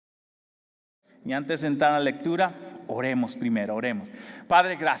Y antes de entrar a la lectura, oremos primero, oremos.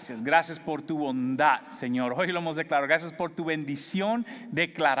 Padre, gracias por tu bondad, Señor. Hoy lo hemos declarado, gracias por tu bendición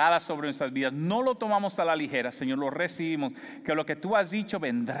declarada sobre nuestras vidas. No lo tomamos a la ligera, Señor, lo recibimos. Que lo que tú has dicho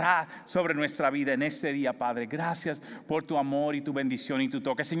vendrá sobre nuestra vida en este día, Padre. Gracias por tu amor y tu bendición y tu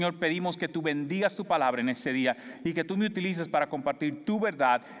toque. Señor, pedimos que tú bendigas tu palabra en este día y que tú me utilices para compartir tu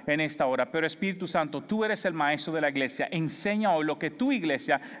verdad en esta hora. Pero Espíritu Santo, tú eres el maestro de la iglesia. Enseña hoy lo que tu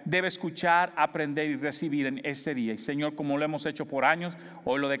iglesia debe escuchar, aprender y recibir en este día. Y Señor, como lo hemos hecho por años,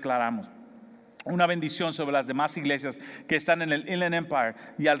 hoy lo declaramos. Una bendición sobre las demás iglesias que están en el Inland Empire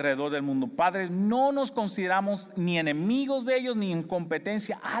y alrededor del mundo. Padre, no nos consideramos ni enemigos de ellos ni en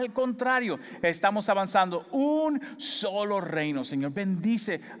competencia. Al contrario, estamos avanzando un solo reino. Señor,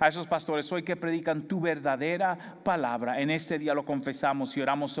 bendice a esos pastores hoy que predican tu verdadera palabra. En este día lo confesamos y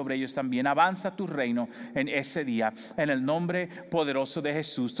oramos sobre ellos también. Avanza tu reino en ese día, en el nombre poderoso de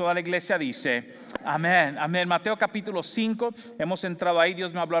Jesús. Toda la iglesia dice amén, amén. Mateo capítulo 5, hemos entrado ahí.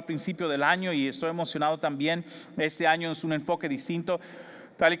 Dios me habló al principio del año y estoy emocionado también. Este año es un enfoque distinto,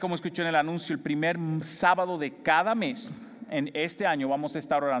 tal y como escuché en el anuncio. El primer sábado de cada mes en este año vamos a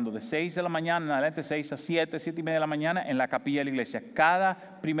estar orando de 6 de la mañana en adelante, 6 a 7, 7 y media de la mañana en la capilla de la iglesia. Cada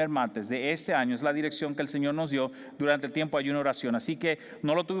primer martes de este año es la dirección que el Señor nos dio durante el tiempo de ayuno y oración. Así que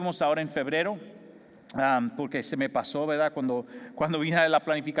no lo tuvimos ahora en febrero, porque se me pasó, ¿verdad? Cuando vine de la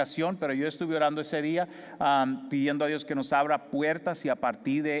planificación, pero yo estuve orando ese día, pidiendo a Dios que nos abra puertas y a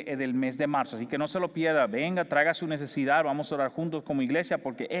partir del mes de marzo. Así que no se lo pierda, venga, traiga su necesidad, vamos a orar juntos como iglesia,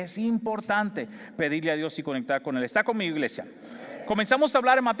 porque es importante pedirle a Dios y conectar con Él. ¿Está conmigo, iglesia? Comenzamos a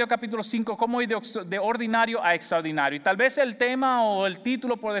hablar en Mateo capítulo 5, cómo ir de ordinario a extraordinario. Y tal vez el tema o el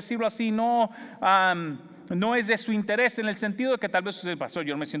título, por decirlo así, no es de su interés, en el sentido de que tal vez usted, pastor,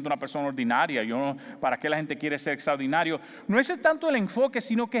 yo no me siento una persona ordinaria, ¿para qué la gente quiere ser extraordinario? No es tanto el enfoque,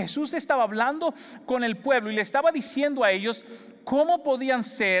 sino que Jesús estaba hablando con el pueblo y le estaba diciendo a ellos cómo podían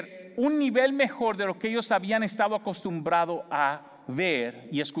ser un nivel mejor de lo que ellos habían estado acostumbrados a ver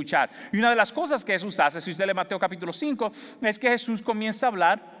y escuchar. Y una de las cosas que Jesús hace, si usted lee Mateo capítulo 5, es que Jesús comienza a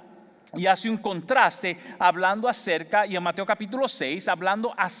hablar y hace un contraste hablando acerca, y en Mateo capítulo 6,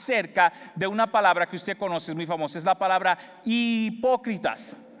 hablando acerca de una palabra que usted conoce, es muy famosa, es la palabra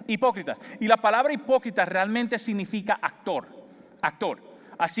hipócritas. Y la palabra hipócrita realmente significa actor.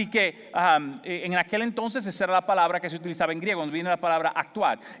 Así que en aquel entonces esa era la palabra que se utilizaba en griego, donde viene la palabra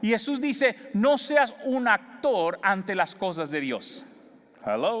actuar. Y Jesús dice, no seas un actor ante las cosas de Dios.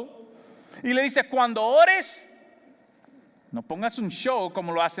 Hello. Y le dice, cuando ores, no pongas un show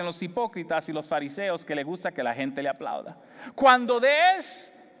como lo hacen los hipócritas y los fariseos, que les gusta que la gente le aplauda. Cuando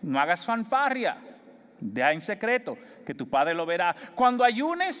des, no hagas fanfarria, da en secreto, que tu padre lo verá. Cuando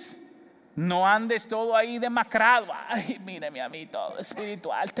ayunes, no andes todo ahí demacrado. Ay, míreme a mí todo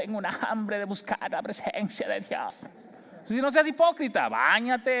espiritual, tengo una hambre de buscar la presencia de Dios. Si no seas hipócrita,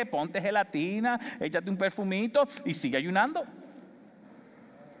 báñate, ponte gelatina, échate un perfumito y sigue ayunando.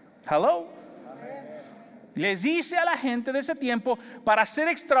 Hello. Les dice a la gente de ese tiempo, para ser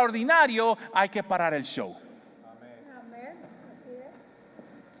extraordinario hay que parar el show. Amén.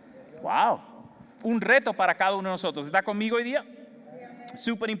 Wow, un reto para cada uno de nosotros. ¿Está conmigo hoy día?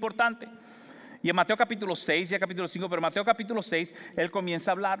 Súper importante. Y en Mateo capítulo 6 y capítulo 5, pero Mateo capítulo 6, él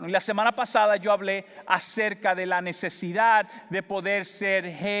comienza a hablar. Y la semana pasada yo hablé acerca de la necesidad de poder ser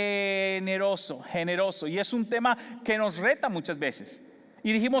generoso. Y es un tema que nos reta muchas veces.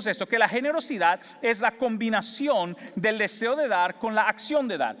 Y dijimos esto, que la generosidad es la combinación del deseo de dar con la acción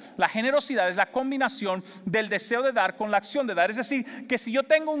de dar. La generosidad es la combinación del deseo de dar con la acción de dar. Es decir, que si yo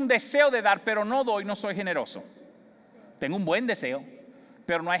tengo un deseo de dar pero no doy, no soy generoso. Tengo un buen deseo,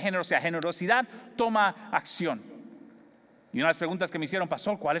 pero no hay generosidad. Generosidad toma acción. Y una de las preguntas que me hicieron,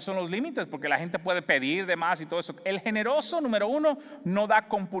 pastor, ¿cuáles son los límites? Porque la gente puede pedir de más y todo eso. El generoso, número uno, no da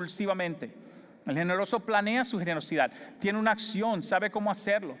compulsivamente. El generoso planea su generosidad, tiene una acción, sabe cómo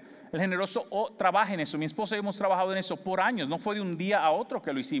hacerlo. El generoso trabaja en eso. Mi esposa y yo hemos trabajado en eso por años. No fue de un día a otro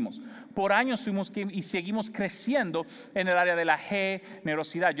que lo hicimos. Por años fuimos y seguimos creciendo en el área de la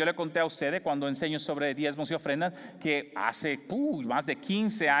generosidad. Yo le conté a ustedes cuando enseño sobre diezmos y ofrendas que hace más de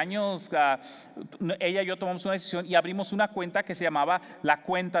 15 años ella y yo tomamos una decisión y abrimos una cuenta que se llamaba la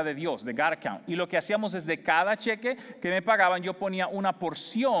cuenta de Dios, de God Account. Y lo que hacíamos es de cada cheque que me pagaban yo ponía una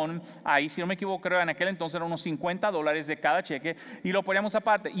porción ahí, si no me equivoco creo en aquel entonces eran unos $50 de cada cheque y lo poníamos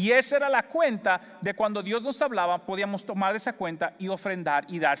aparte. Y esa era la cuenta de cuando Dios nos hablaba, podíamos tomar esa cuenta y ofrendar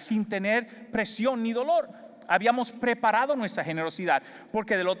y dar sin tener presión ni dolor. Habíamos preparado nuestra generosidad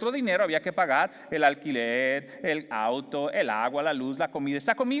porque del otro dinero había que pagar el alquiler, el auto, el agua, la luz, la comida.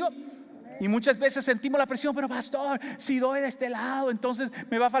 ¿Está conmigo? Y muchas veces sentimos la presión, pero pastor, si doy de este lado, entonces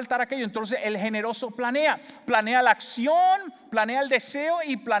me va a faltar aquello. Entonces el generoso planea la acción, planea el deseo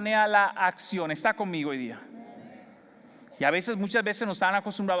y planea la acción. Está conmigo hoy día. Y muchas veces nos han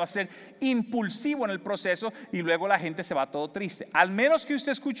acostumbrado a ser impulsivo en el proceso y luego la gente se va todo triste. Al menos que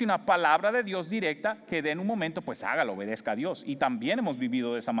usted escuche una palabra de Dios directa que de en un momento, pues hágalo, obedezca a Dios. Y también hemos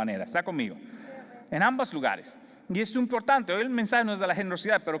vivido de esa manera. Está conmigo. En ambos lugares. Y es importante, hoy el mensaje no es de la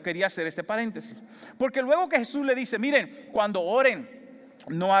generosidad, pero quería hacer este paréntesis. Porque luego que Jesús le dice, miren, cuando oren,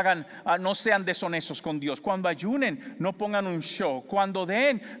 no sean deshonestos con Dios. Cuando ayunen, no pongan un show. Cuando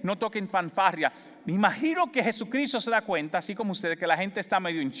den, no toquen fanfarria. Me imagino que Jesucristo se da cuenta, así como ustedes, que la gente está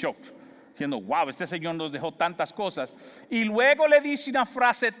medio en shock. Diciendo, wow, este Señor nos dejó tantas cosas. Y luego le dice una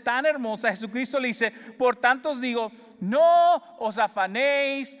frase tan hermosa. Jesucristo le dice, por tanto os digo, no os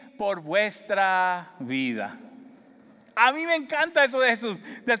afanéis por vuestra vida. A mí me encanta eso de Jesús.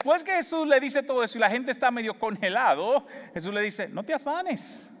 Después que Jesús le dice todo eso y la gente está medio congelado, Jesús le dice, no te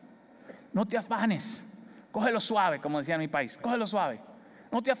afanes. No te afanes. Cógelo suave, como decía en mi país. Cógelo suave.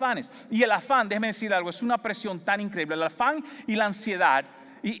 No te afanes. Y el afán, déjeme decir algo, es una presión tan increíble. El afán y la ansiedad.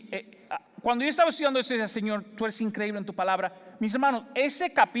 Cuando yo estaba estudiando eso, decía, Señor, tú eres increíble en tu palabra. Mis hermanos,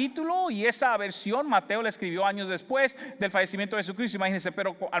 ese capítulo y esa versión, Mateo la escribió años después del fallecimiento de Jesucristo, imagínense,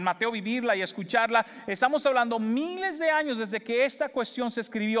 pero al Mateo vivirla y escucharla, estamos hablando miles de años desde que esta cuestión se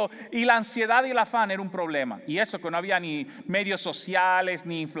escribió y la ansiedad y el afán era un problema. Y eso que no había ni medios sociales,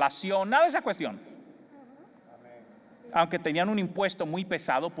 ni inflación, nada de esa cuestión. Aunque tenían un impuesto muy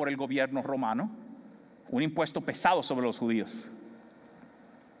pesado por el gobierno romano, un impuesto pesado sobre los judíos.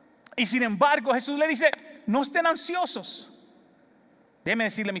 Y sin embargo Jesús le dice, no estén ansiosos. Déjenme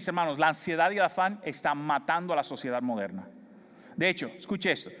decirle, mis hermanos, la ansiedad y el afán están matando a la sociedad moderna. De hecho,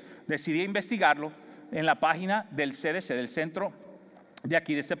 escuche esto, decidí investigarlo en la página del CDC, del centro de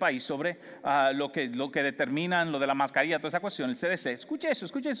aquí de este país, sobre lo que determinan lo de la mascarilla, toda esa cuestión, el CDC. Escuche eso.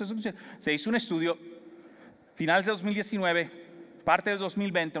 Se hizo un estudio finales de 2019, parte del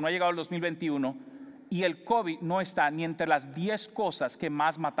 2020, no ha llegado el 2021, y el COVID no está ni entre las 10 cosas que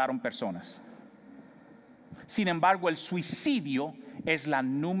más mataron personas. Sin embargo, el suicidio es la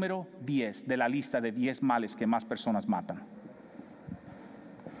número 10 de la lista de 10 males que más personas matan.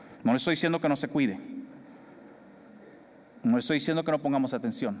 No le estoy diciendo que no se cuide. No le estoy diciendo que no pongamos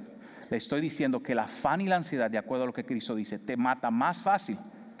atención. Le estoy diciendo que el afán y la ansiedad, de acuerdo a lo que Cristo dice, te mata más fácil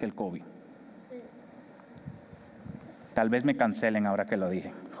que el COVID. Tal vez me cancelen ahora que lo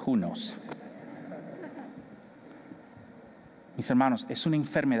dije. Who knows? Mis hermanos, es una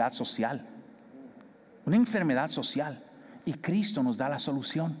enfermedad social. Una enfermedad social. Y Cristo nos da la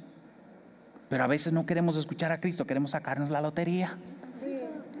solución. Pero a veces no queremos escuchar a Cristo, queremos sacarnos la lotería.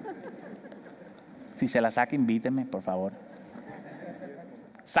 Si se la saca, invíteme, por favor.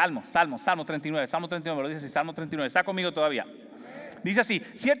 Salmo 39, me lo dice así, Salmo 39, está conmigo todavía. Dice así,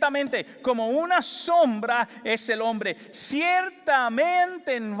 ciertamente como una sombra es el hombre,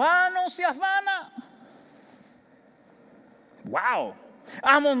 ciertamente en vano se afana. Wow,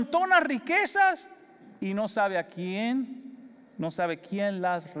 amontona riquezas y no sabe quién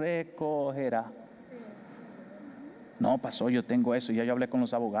las recogerá. No, pasó, yo tengo eso, ya yo hablé con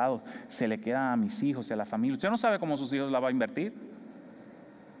los abogados, se le queda a mis hijos y a la familia. Usted no sabe cómo sus hijos la va a invertir.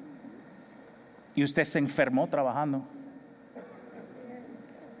 Y usted se enfermó trabajando.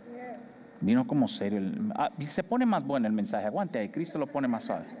 Vino como serio. Se pone más bueno el mensaje. Aguante ahí, Cristo lo pone más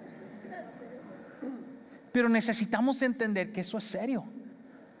suave. Pero necesitamos entender que eso es serio.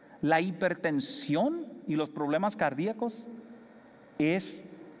 La hipertensión y los problemas cardíacos es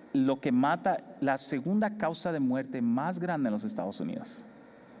lo que mata, la segunda causa de muerte más grande en los Estados Unidos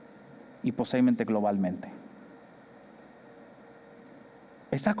y posiblemente globalmente.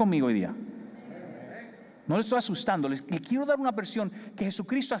 ¿Está conmigo hoy día? No le estoy asustando, le quiero dar una versión que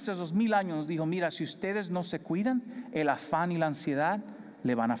Jesucristo hace 2000 años nos dijo, mira, si ustedes no se cuidan, el afán y la ansiedad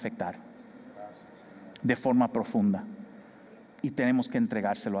le van a afectar de forma profunda. Y tenemos que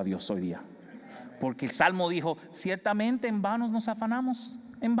entregárselo a Dios hoy día. Porque el Salmo dijo, ciertamente en vano nos afanamos,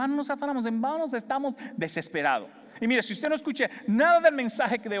 en vano estamos desesperados. Y mire, si usted no escuche nada del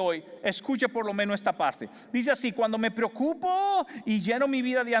mensaje de hoy, escuche por lo menos esta parte. Dice así, cuando me preocupo y lleno mi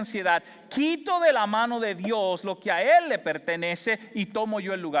vida de ansiedad, quito de la mano de Dios lo que a Él le pertenece y tomo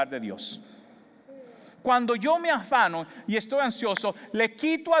yo el lugar de Dios. Cuando yo me afano y estoy ansioso, le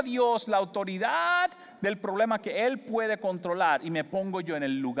quito a Dios la autoridad del problema que Él puede controlar y me pongo yo en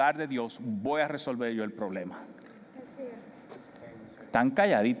el lugar de Dios. Voy a resolver yo el problema. Están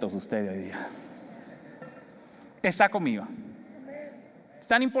calladitos ustedes hoy día. Está conmigo.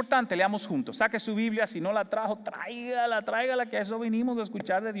 Tan importante, leamos juntos. Saque su Biblia, si no la trajo, tráigala, que eso vinimos a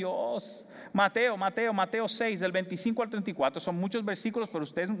escuchar de Dios. Mateo 6, del 25 al 34, son muchos versículos, pero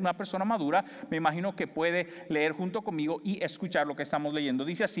usted es una persona madura, me imagino que puede leer junto conmigo y escuchar lo que estamos leyendo.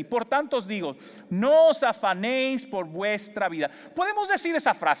 Dice así: por tanto os digo, no os afanéis por vuestra vida. Podemos decir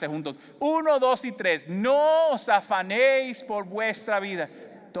esa frase juntos, 1, 2 y 3, no os afanéis por vuestra vida.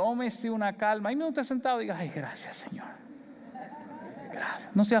 Tómese una calma, y no esté sentado y diga: ay, gracias, Señor. Gracias.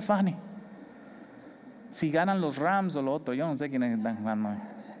 No se afane. Si ganan los Rams o lo otro, yo no sé quiénes están jugando.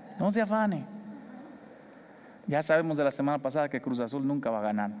 No se afane. Ya sabemos de la semana pasada que Cruz Azul nunca va a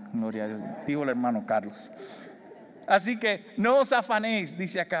ganar. Gloria a Dios. Digo el hermano Carlos. Así que no os afanéis,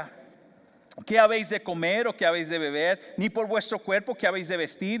 dice acá. ¿Qué habéis de comer o qué habéis de beber? Ni por vuestro cuerpo qué habéis de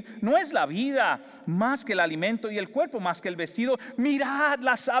vestir. ¿No es la vida más que el alimento y el cuerpo más que el vestido? Mirad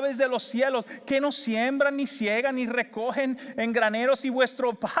las aves de los cielos, que no siembran, ni ciegan, ni recogen en graneros, y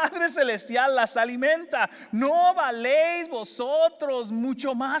vuestro Padre Celestial las alimenta. ¿No valéis vosotros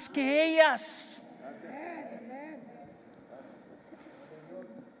mucho más que ellas?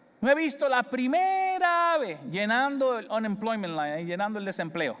 No he visto la primera ave llenando el unemployment line, llenando el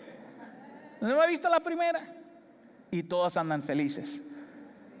desempleo. No he visto la primera. Y todas andan felices.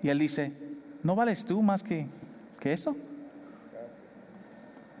 Y él dice: ¿no vales tú más que eso?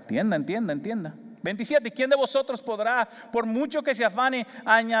 Entienda. 27. ¿Y quién de vosotros podrá, por mucho que se afane,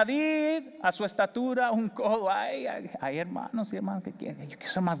 añadir a su estatura un codo? Ay, hermanos y hermanas, que quieren. Yo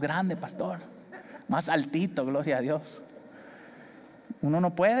quiero ser más grande, pastor. Más altito, gloria a Dios. Uno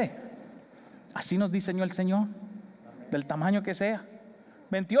no puede. Así nos diseñó el Señor, del tamaño que sea.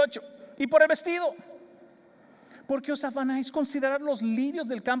 28. Y por el vestido, ¿por qué os afanáis? Considerad los lirios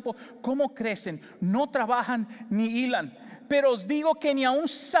del campo, cómo crecen, no trabajan ni hilan. Pero os digo que ni aun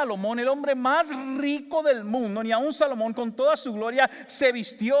Salomón, el hombre más rico del mundo, ni aun Salomón con toda su gloria, se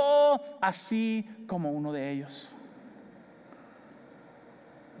vistió así como uno de ellos.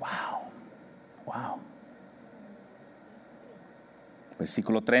 Wow.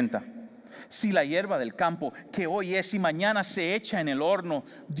 Versículo 30. Si la hierba del campo, que hoy es y mañana se echa en el horno,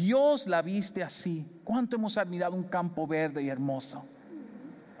 Dios la viste así. ¿Cuánto hemos admirado un campo verde y hermoso?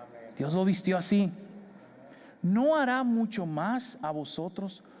 Dios lo vistió así. ¿No hará mucho más a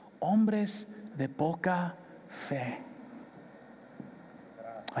vosotros, hombres de poca fe?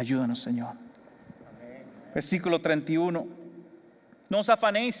 Ayúdanos, Señor. Versículo 31. No os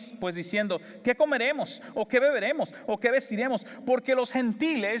afanéis pues diciendo: ¿qué comeremos? ¿O qué beberemos? ¿O qué vestiremos? Porque los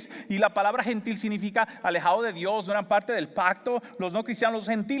gentiles, y la palabra gentil significa alejado de Dios, no eran parte del pacto. Los no cristianos, los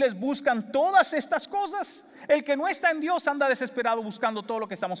gentiles, buscan todas estas cosas. El que no está en Dios anda desesperado buscando todo lo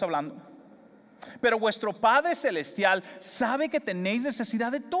que estamos hablando. Pero vuestro Padre Celestial sabe que tenéis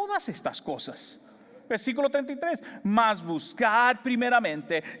necesidad de todas estas cosas. Versículo 33. Mas buscad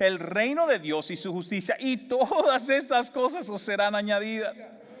primeramente el reino de Dios y su justicia, y todas estas cosas os serán añadidas.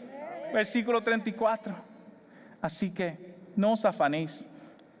 Versículo 34. Así que no os afanéis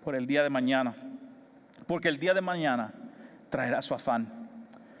por el día de mañana, porque el día de mañana traerá su afán.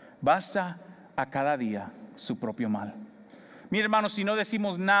 Basta a cada día su propio mal. Mire, hermanos, si no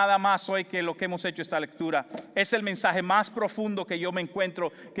decimos nada más hoy que lo que hemos hecho esta lectura, es el mensaje más profundo que yo me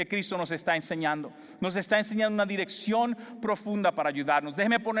encuentro que Cristo nos está enseñando. Nos está enseñando una dirección profunda para ayudarnos.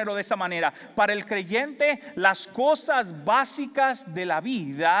 Déjeme ponerlo de esa manera. Para el creyente, las cosas básicas de la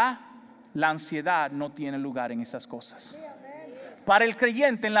vida, la ansiedad no tiene lugar en esas cosas. Para el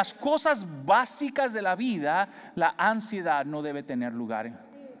creyente, en las cosas básicas de la vida, la ansiedad no debe tener lugar.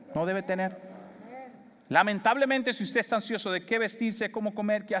 No debe tener. Lamentablemente, si usted está ansioso de qué vestirse, cómo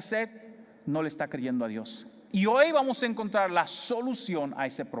comer, qué hacer, no le está creyendo a Dios. Y hoy vamos a encontrar la solución a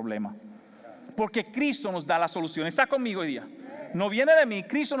ese problema, porque Cristo nos da la solución. ¿Está conmigo hoy día? No viene de mí.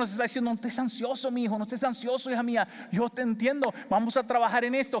 Cristo nos está diciendo: no estés ansioso, mi hijo, no estés ansioso, hija mía. Yo te entiendo, vamos a trabajar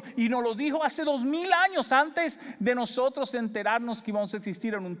en esto. Y nos lo dijo hace 2000 años antes de nosotros enterarnos que íbamos a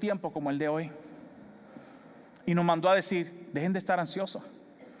existir en un tiempo como el de hoy. Y nos mandó a decir: dejen de estar ansiosos,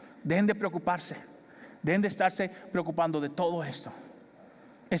 dejen de preocuparse, dejen de estarse preocupando de todo esto.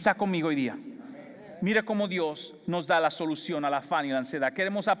 Está conmigo hoy día. Mire cómo Dios nos da la solución al afán y la ansiedad.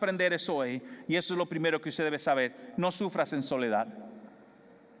 Queremos aprender eso hoy, y eso es lo primero que usted debe saber. No sufras en soledad.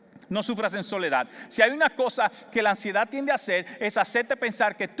 No sufras en soledad. Si hay una cosa que la ansiedad tiende a hacer, es hacerte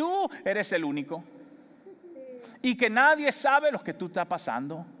pensar que tú eres el único, y que nadie sabe lo que tú estás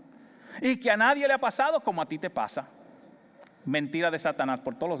pasando, y que a nadie le ha pasado como a ti te pasa. Mentira de Satanás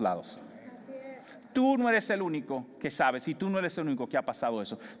por todos los lados. Tú no eres el único que sabes, y tú no eres el único que ha pasado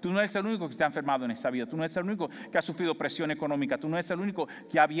eso. Tú no eres el único que está enfermado en esta vida. Tú no eres el único que ha sufrido presión económica. Tú no eres el único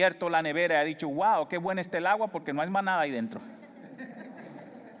que ha abierto la nevera y ha dicho: wow, qué buena está el agua, porque no hay más nada ahí dentro.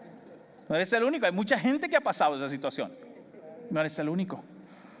 No eres el único. Hay mucha gente que ha pasado esa situación. No eres el único.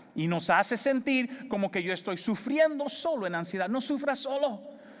 Y nos hace sentir como que yo estoy sufriendo solo en ansiedad. No sufras solo.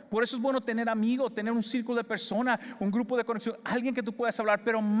 Por eso es bueno tener amigos, tener un círculo de personas, un grupo de conexión, alguien que tú puedas hablar.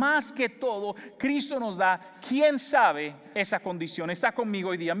 Pero más que todo, Cristo nos da, quién sabe, esa condición. Está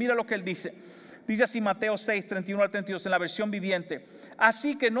conmigo hoy día. Mira lo que Él dice. Dice así Mateo 6, 31 al 32 en la versión viviente.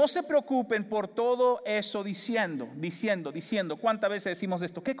 Así que no se preocupen por todo eso diciendo. ¿Cuántas veces decimos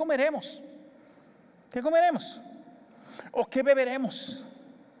esto? ¿Qué comeremos? ¿Qué comeremos? ¿O qué beberemos?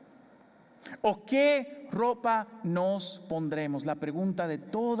 ¿O qué ropa nos pondremos? La pregunta de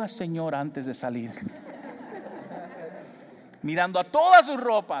toda señora antes de salir. Mirando a toda su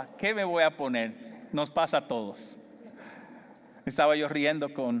ropa, ¿qué me voy a poner? Nos pasa a todos. Estaba yo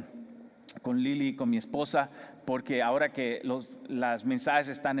riendo con Lili, con mi esposa, porque ahora que las mensajes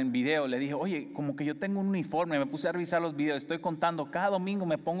están en video, le dije, oye, como que yo tengo un uniforme. Me puse a revisar los videos, estoy contando, cada domingo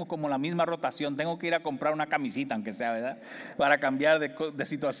me pongo como la misma rotación. Tengo que ir a comprar una camisita, aunque sea, ¿verdad? Para cambiar de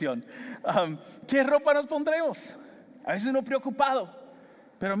situación. ¿Qué ropa nos pondremos? A veces uno preocupado.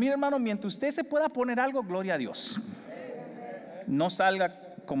 Pero mire, hermano, mientras usted se pueda poner algo, gloria a Dios. No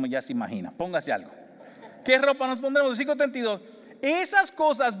salga como ya se imagina, póngase algo. ¿Qué ropa nos pondremos? Versículo 32. Esas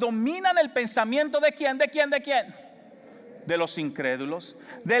cosas dominan el pensamiento ¿de quién? ¿De quién? ¿De quién? De los incrédulos.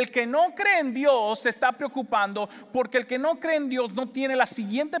 Del que no cree en Dios se está preocupando, porque el que no cree en Dios no tiene la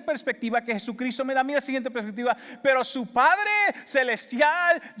siguiente perspectiva que Jesucristo me da. Mira la siguiente perspectiva. Pero su Padre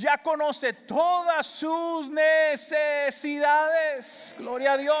Celestial ya conoce todas sus necesidades.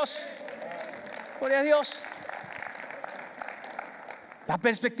 Gloria a Dios. Gloria a Dios. La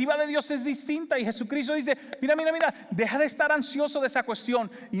perspectiva de Dios es distinta y Jesucristo dice, mira, deja de estar ansioso de esa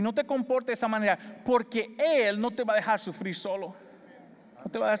cuestión y no te comportes de esa manera, porque Él no te va a dejar sufrir solo. No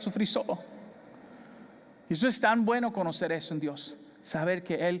te va a dejar sufrir solo. Y eso es tan bueno conocer eso en Dios, saber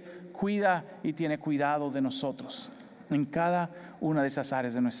que Él cuida y tiene cuidado de nosotros en cada una de esas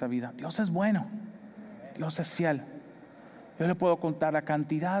áreas de nuestra vida. Dios es bueno, Dios es fiel. Yo le puedo contar la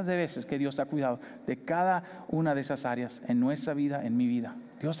cantidad de veces que Dios ha cuidado de cada una de esas áreas en nuestra vida, en mi vida.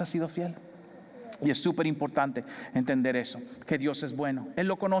 Dios ha sido fiel. Y es súper importante entender eso, que Dios es bueno. Él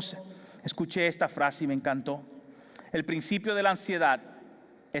lo conoce. Escuché esta frase y me encantó. El principio de la ansiedad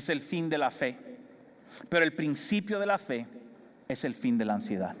es el fin de la fe, pero el principio de la fe es el fin de la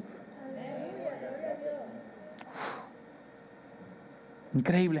ansiedad.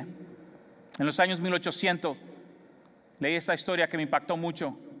 Increíble. En los años 1800 leí esta historia que me impactó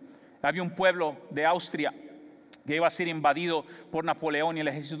mucho. Había un pueblo de Austria que iba a ser invadido por Napoleón y el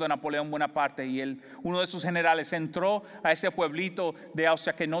ejército de Napoleón buena parte. Y uno de sus generales entró a ese pueblito de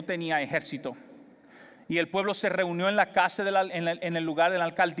Austria que no tenía ejército. Y el pueblo se reunió en la casa, en el lugar de la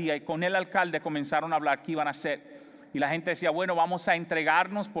alcaldía. Y con el alcalde comenzaron a hablar qué iban a hacer. Y la gente decía, bueno, vamos a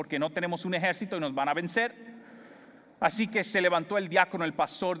entregarnos porque no tenemos un ejército y nos van a vencer. Así que se levantó el diácono, el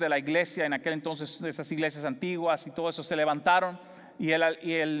pastor de la iglesia, en aquel entonces de esas iglesias antiguas y todo eso se levantaron. Y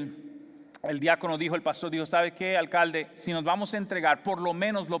el diácono dijo, el pastor dijo, ¿sabe qué, alcalde? Si nos vamos a entregar, por lo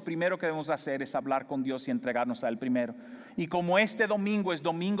menos lo primero que debemos hacer es hablar con Dios y entregarnos a Él primero. Y como este domingo es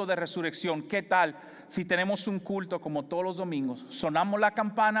domingo de resurrección, ¿qué tal si tenemos un culto como todos los domingos? Sonamos la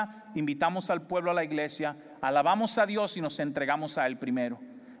campana, invitamos al pueblo a la iglesia, alabamos a Dios y nos entregamos a Él primero.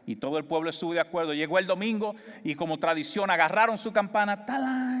 Y todo el pueblo estuvo de acuerdo. Llegó el domingo y como tradición agarraron su campana,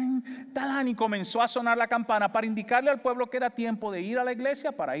 talán, talán, y comenzó a sonar la campana para indicarle al pueblo que era tiempo de ir a la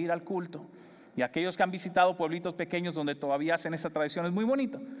iglesia para ir al culto. Y aquellos que han visitado pueblitos pequeños donde todavía hacen esa tradición, es muy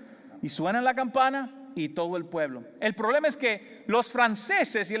bonito. Y suena la campana y todo el pueblo. El problema es que los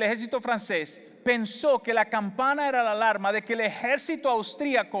franceses y el ejército francés pensó que la campana era la alarma de que el ejército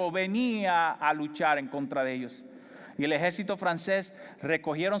austríaco venía a luchar en contra de ellos. Y el ejército francés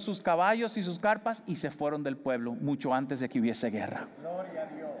recogieron sus caballos y sus carpas y se fueron del pueblo mucho antes de que hubiese guerra. Gloria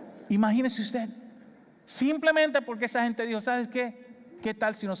a Dios. Imagínese usted, simplemente porque esa gente dijo, ¿sabes qué? ¿Qué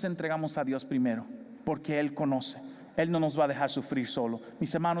tal si nos entregamos a Dios primero? Porque Él conoce, Él no nos va a dejar sufrir solo.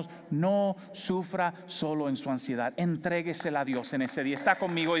 Mis hermanos, no sufra solo en su ansiedad, entréguesela a Dios en ese día. Está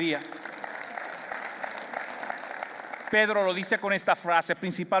conmigo hoy día. Pedro lo dice con esta frase,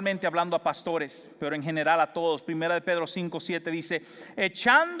 principalmente hablando a pastores, pero en general a todos. Primera de Pedro 5:7 dice,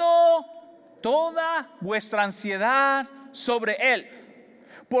 echando toda vuestra ansiedad sobre Él,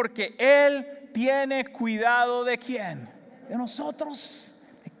 porque Él tiene cuidado ¿de quién? De nosotros,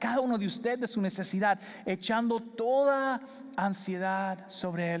 de cada uno de ustedes, de su necesidad, echando toda ansiedad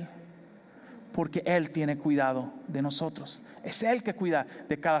sobre Él, porque Él tiene cuidado de nosotros. Es Él que cuida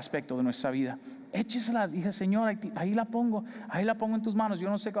de cada aspecto de nuestra vida. échesela. Dije, Señor, ahí la pongo en tus manos. Yo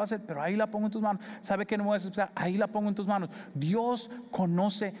no sé qué va a hacer, pero ahí la pongo en tus manos. ¿Sabe que no voy a aceptar? Ahí la pongo en tus manos. Dios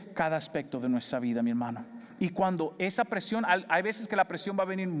conoce cada aspecto de nuestra vida, mi hermano. Y cuando esa presión, hay veces que la presión va a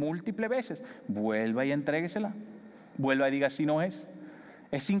venir múltiples veces, vuelva y entréguesela. Vuelva y diga, así no es.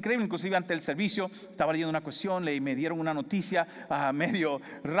 Es increíble. Inclusive ante el servicio estaba leyendo una cuestión, me dieron una noticia medio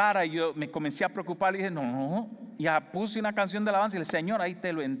rara y yo me comencé a preocupar. Y dije, no, ya puse una canción de alabanza y le dije, Señor, ahí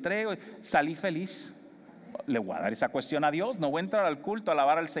te lo entrego. Salí feliz. Le voy a dar esa cuestión a Dios. No voy a entrar al culto a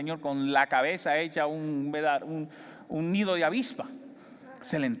alabar al Señor con la cabeza hecha un nido de avispa.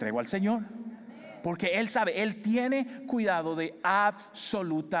 Se le entregó al Señor. Porque Él sabe, Él tiene cuidado de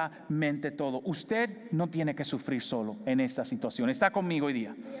absolutamente todo. Usted no tiene que sufrir solo en esta situación. ¿Está conmigo hoy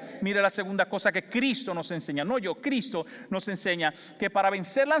día? Mire la segunda cosa que Cristo nos enseña. No yo, Cristo nos enseña que para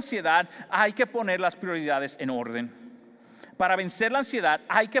vencer la ansiedad hay que poner las prioridades en orden. Para vencer la ansiedad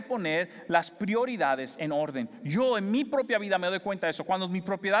hay que poner las prioridades en orden. Yo en mi propia vida me doy cuenta de eso. Cuando mis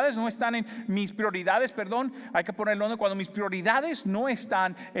prioridades no están en hay que ponerlo en orden. Cuando mis prioridades no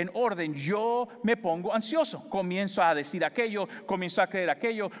están en orden, yo me pongo ansioso. Comienzo a decir aquello, comienzo a creer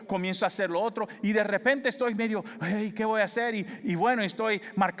aquello, comienzo a hacer lo otro. Y de repente estoy medio, ¿qué voy a hacer? Y bueno, estoy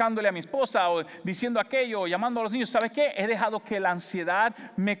marcándole a mi esposa o diciendo aquello, o llamando a los niños. ¿Sabe qué? He dejado que la ansiedad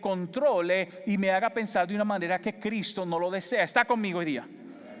me controle y me haga pensar de una manera que Cristo no lo desea. Está conmigo hoy día.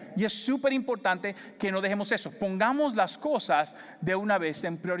 Y es súper importante que no dejemos eso. Pongamos las cosas de una vez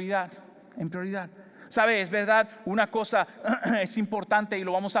en prioridad. ¿Sabe? Es verdad, una cosa es importante y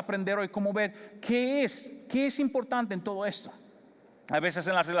lo vamos a aprender hoy, cómo ver qué es importante en todo esto. A veces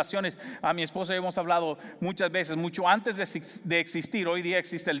en las relaciones, a mi esposa hemos hablado muchas veces, mucho antes de existir. Hoy día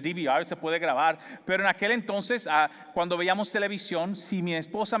existe el DVR, se puede grabar, pero en aquel entonces, cuando veíamos televisión, si mi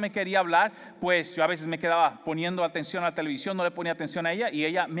esposa me quería hablar, pues yo a veces me quedaba poniendo atención a la televisión, no le ponía atención a ella, y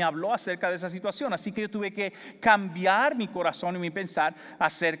ella me habló acerca de esa situación. Así que yo tuve que cambiar mi corazón y mi pensar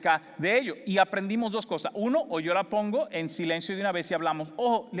acerca de ello. Y aprendimos dos cosas. Uno, o yo la pongo en silencio de una vez y hablamos,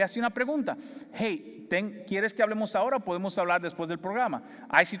 o le hacía una pregunta. Hey, ¿quieres que hablemos ahora o podemos hablar después del programa?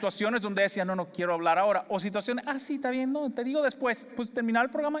 Hay situaciones donde decía, no quiero hablar ahora. O situaciones, sí, está bien, no, te digo después. Pues terminar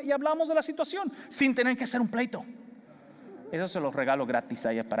el programa y hablamos de la situación sin tener que hacer un pleito. Eso se los regalo gratis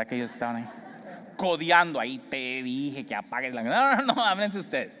a ella para aquellos que estaban ahí codeando ahí. Te dije que apagues la... No, háblense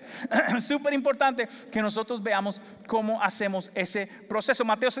ustedes. Súper importante que nosotros veamos cómo hacemos ese proceso.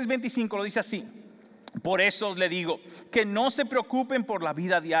 Mateo 6:25 lo dice así. Por eso os le digo que no se preocupen por la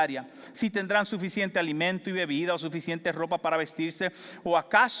vida diaria, si tendrán suficiente alimento y bebida o suficiente ropa para vestirse, o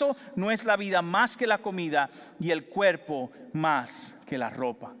acaso no es la vida más que la comida y el cuerpo más que la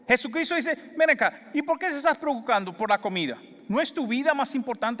ropa. Jesucristo dice, ven acá, ¿y por qué se estás preocupando por la comida? ¿No es tu vida más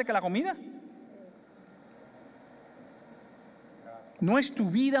importante que la comida? ¿No es tu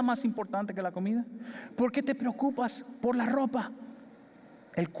vida más importante que la comida? ¿Por qué te preocupas por la ropa?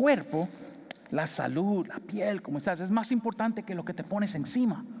 El cuerpo, la salud, la piel, como estás, es más importante que lo que te pones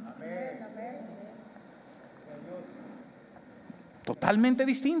encima. Totalmente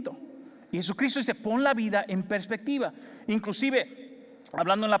distinto. Y Jesucristo dice, pon la vida en perspectiva. Inclusive,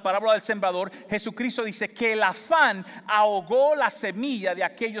 hablando en la parábola del sembrador, Jesucristo dice que el afán ahogó la semilla de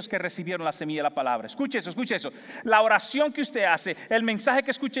aquellos que recibieron la semilla de la palabra. Escuche eso. La oración que usted hace, el mensaje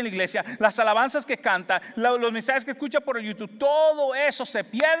que escucha en la iglesia, las alabanzas que canta, los mensajes que escucha por el YouTube, todo eso se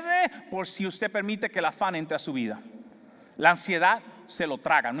pierde por si usted permite que el afán entre a su vida. La ansiedad se lo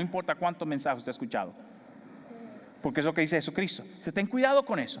traga, no importa cuántos mensajes usted ha escuchado. Porque es lo que dice Jesucristo. Dice, ten cuidado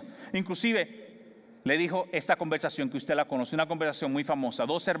con eso. Inclusive le dijo esta conversación que usted la conoce, una conversación muy famosa.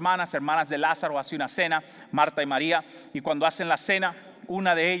 Dos hermanas de Lázaro, hacen una cena, Marta y María. Y cuando hacen la cena,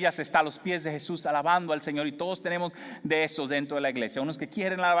 una de ellas está a los pies de Jesús alabando al Señor. Y todos tenemos de esos dentro de la iglesia. Unos que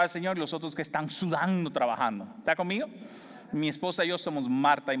quieren alabar al Señor y los otros que están sudando trabajando. ¿Está conmigo? Mi esposa y yo somos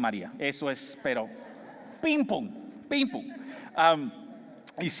Marta y María. Eso es, pero ping pong.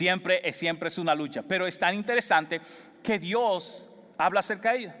 Y siempre es una lucha. Pero es tan interesante que Dios habla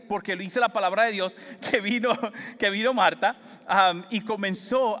acerca de ella, porque lo dice la palabra de Dios que vino Marta y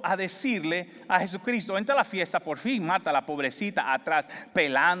comenzó a decirle a Jesucristo, entra a la fiesta. Por fin Marta, la pobrecita, atrás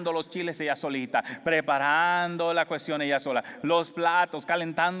pelando los chiles ella solita, preparando la cuestión ella sola, los platos,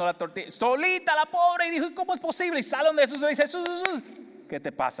 calentando la tortilla solita, la pobre. Y dijo, ¿cómo es posible? Y sale donde Jesús le dice, Jesús, ¿qué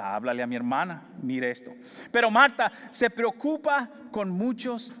te pasa? Háblale a mi hermana, mire esto. Pero Marta se preocupa con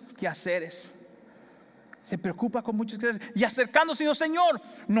muchos quehaceres. Y acercándose dijo, Señor,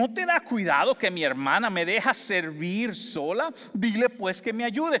 ¿no te da cuidado que mi hermana me deja servir sola? Dile pues que me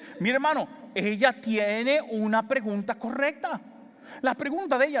ayude. Mi hermano, ella tiene una pregunta correcta. La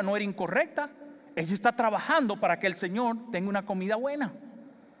pregunta de ella no era incorrecta. Ella está trabajando para que el Señor tenga una comida buena.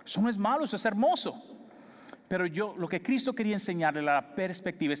 Eso no es malo, eso es hermoso. Pero lo que Cristo quería enseñarle era la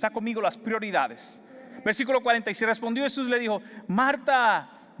perspectiva. Está conmigo las prioridades. Versículo 46, respondió Jesús, le dijo: Marta,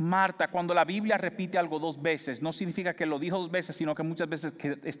 Marta. Cuando la Biblia repite algo 2 veces, no significa que lo dijo 2 veces, sino que muchas veces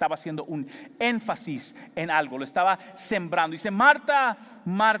que estaba haciendo un énfasis en algo, lo estaba sembrando. Dice: Marta,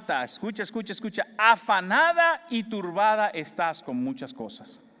 Marta, escucha, afanada y turbada estás con muchas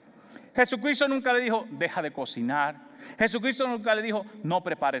cosas. Jesucristo nunca le dijo: deja de cocinar. Jesucristo nunca le dijo: no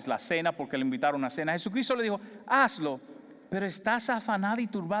prepares la cena, porque le invitaron a cena. Jesucristo le dijo: hazlo, pero estás afanada y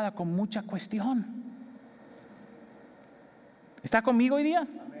turbada con mucha cuestión. ¿Está conmigo hoy día?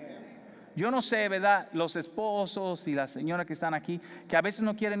 Yo no sé, ¿verdad? Los esposos y las señoras que están aquí, que a veces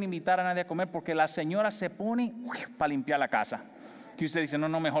no quieren invitar a nadie a comer porque la señora se pone para limpiar la casa. Que usted dice: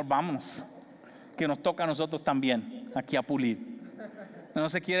 no, mejor vámonos, que nos toca a nosotros también aquí a pulir. No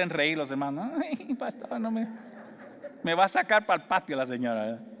se quieren reír los hermanos. Ay, pastor, no me va a sacar para el patio la señora,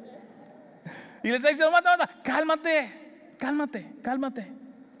 ¿verdad? Y les dice: Marta, cálmate.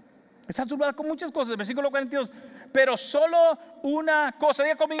 Está turbada con muchas cosas. Versículo 42. Pero solo una cosa,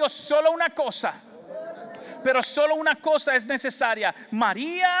 diga conmigo: solo una cosa. Pero solo una cosa es necesaria.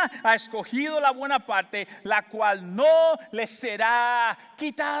 María ha escogido la buena parte, la cual no le será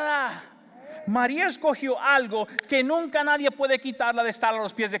quitada. María escogió algo que nunca nadie puede quitarla, de estar a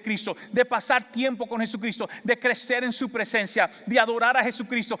los pies de Cristo, de pasar tiempo con Jesucristo, de crecer en su presencia, de adorar a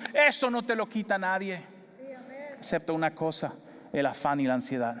Jesucristo. Eso no te lo quita nadie, excepto una cosa: el afán y la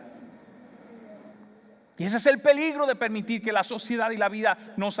ansiedad. Y ese es el peligro de permitir que la sociedad y la vida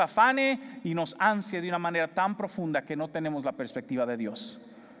nos afane y nos ansie de una manera tan profunda que no tenemos la perspectiva de Dios.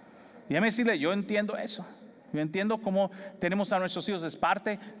 Y déjeme decirle, yo entiendo eso. Yo entiendo cómo tenemos a nuestros hijos, es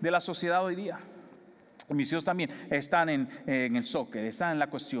parte de la sociedad hoy día. Mis hijos también están en el soccer, están en la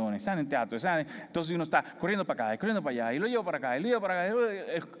cuestión, están en teatro, entonces uno está corriendo para acá, corriendo para allá, y lo llevo para acá,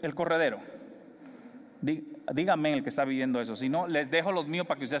 el corredero. Dígame el que está viviendo eso. Si no, les dejo los míos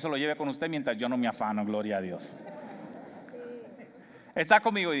para que usted se lo lleve con usted mientras yo no me afano, gloria a Dios. Está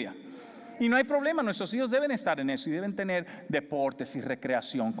conmigo hoy día. Y no hay problema, nuestros hijos deben estar en eso y deben tener deportes y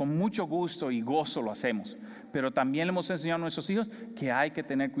recreación. Con mucho gusto y gozo lo hacemos. Pero también le hemos enseñado a nuestros hijos que hay que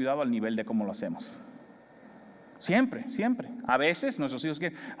tener cuidado al nivel de cómo lo hacemos. Siempre. A veces nuestros hijos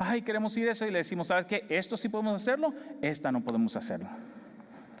quieren: queremos ir a eso, y le decimos: ¿sabes qué? Esto sí podemos hacerlo, esta no podemos hacerlo.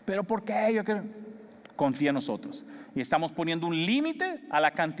 ¿Pero por qué? Yo quiero. Confía en nosotros. Y estamos poniendo un límite a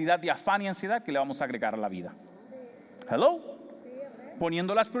la cantidad de afán y ansiedad que le vamos a agregar a la vida. Hello.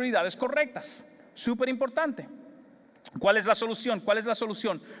 Poniendo las prioridades correctas. Súper importante. ¿Cuál es la solución?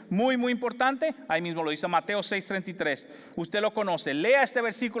 Muy importante. Ahí mismo lo dice Mateo 6:33. Usted lo conoce. Lea este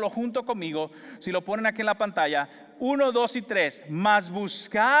versículo junto conmigo. Si lo ponen aquí en la pantalla: 1, 2 y 3. Mas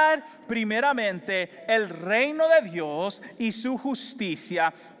buscar primeramente el reino de Dios y su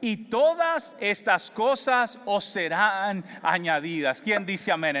justicia, y todas estas cosas os serán añadidas. ¿Quién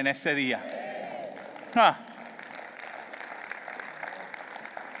dice amén en ese día?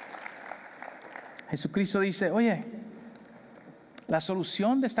 Jesucristo dice: oye, la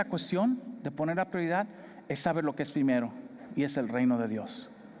solución de esta cuestión de poner la prioridad es saber lo que es primero, y es el reino de Dios.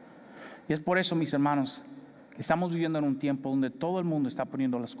 Y es por eso, mis hermanos, que estamos viviendo en un tiempo donde todo el mundo está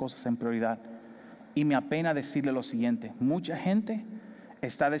poniendo las cosas en prioridad. Y me apena decirle lo siguiente: mucha gente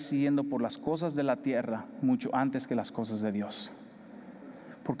está decidiendo por las cosas de la tierra mucho antes que las cosas de Dios,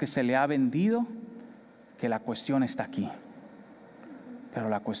 porque se le ha vendido que la cuestión está aquí, pero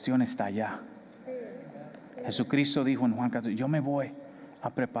la cuestión está allá. Jesucristo dijo en Juan 14: yo me voy a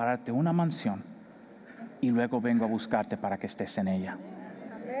prepararte una mansión y luego vengo a buscarte para que estés en ella.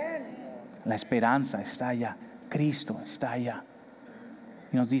 La esperanza está allá, Cristo está allá.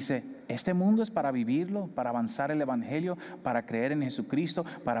 Y nos dice: este mundo es para vivirlo, para avanzar el evangelio, para creer en Jesucristo,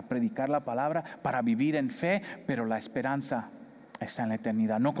 para predicar la palabra, para vivir en fe, pero la esperanza está en la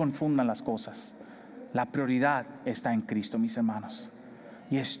eternidad. No confundan las cosas. La prioridad está en Cristo, mis hermanos.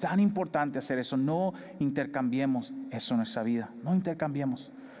 Y es tan importante hacer eso. No intercambiemos eso en nuestra vida. No intercambiemos.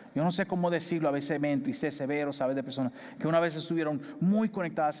 Yo no sé cómo decirlo. A veces me entristece ver o saber de personas que una vez estuvieron muy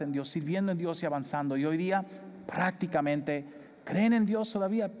conectadas en Dios, sirviendo en Dios y avanzando, y hoy día prácticamente creen en Dios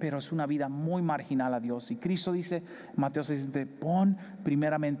todavía, pero es una vida muy marginal a Dios. Y Cristo dice, Mateo 6:7: pon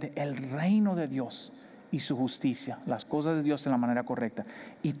primeramente el reino de Dios y su justicia, las cosas de Dios en la manera correcta,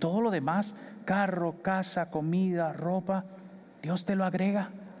 y todo lo demás, carro, casa, comida, ropa, Dios te lo agrega.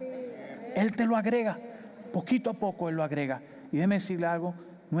 Él te lo agrega. Poquito a poco Él lo agrega. Y déjeme decirle algo: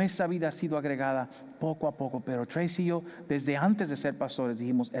 nuestra vida ha sido agregada poco a poco. Pero Tracy y yo, desde antes de ser pastores,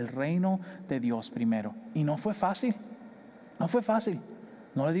 dijimos: el reino de Dios primero. Y no fue fácil. No fue fácil.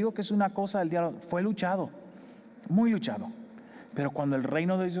 No le digo que es una cosa del diablo. Fue luchado. Muy luchado. Pero cuando el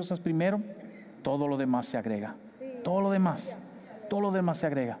reino de Dios es primero, todo lo demás se agrega. Todo lo demás se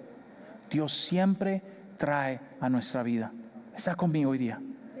agrega. Dios siempre trae a nuestra vida. Está conmigo hoy día.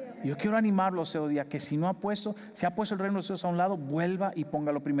 Yo quiero animarlos hoy día que si ha puesto el reino de Dios a un lado, vuelva y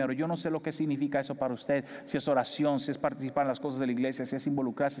póngalo primero. Yo no sé lo que significa eso para usted, si es oración, si es participar en las cosas de la iglesia, si es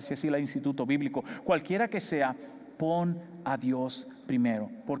involucrarse, si es ir al instituto bíblico, cualquiera que sea, pon a Dios primero.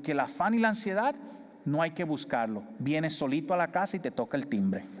 Porque el afán y la ansiedad no hay que buscarlo. Vienes solito a la casa y te toca el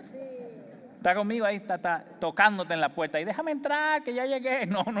timbre. Está conmigo ahí, está tocándote en la puerta y déjame entrar que ya llegué.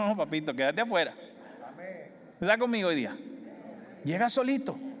 No, papito, quédate afuera. Está conmigo hoy día. Llega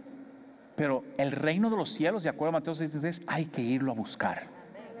solito. Pero el reino de los cielos, de acuerdo a Mateo 6:3, hay que irlo a buscar.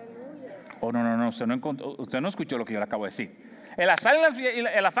 Oh, no, usted no escuchó lo que yo le acabo de decir. El afán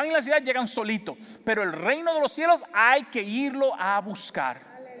y la ansiedad llegan solito, pero el reino de los cielos hay que irlo a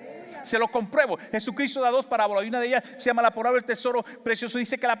buscar. Se lo compruebo. Jesucristo da 2 parábolas y una de ellas se llama la parábola del tesoro precioso.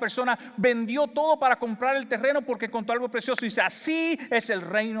 Dice que la persona vendió todo para comprar el terreno porque encontró algo precioso. Dice, así es el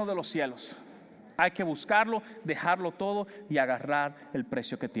reino de los cielos. Hay que buscarlo, dejarlo todo y agarrar el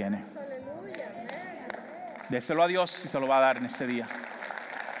precio que tiene. Déselo a Dios y se lo va a dar en ese día.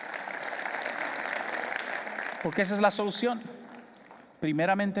 Porque esa es la solución.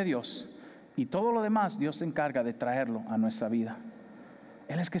 Primeramente Dios, y todo lo demás Dios se encarga de traerlo a nuestra vida.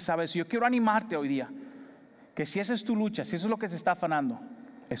 Él es que sabe eso. Yo quiero animarte hoy día que si esa es tu lucha, si eso es lo que te está afanando,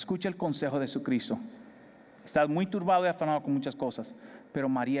 escucha el consejo de Jesucristo. Estás muy turbado y afanado con muchas cosas, pero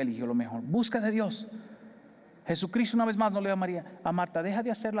María eligió lo mejor. Busca de Dios. Jesucristo una vez más no le dijo a Marta, deja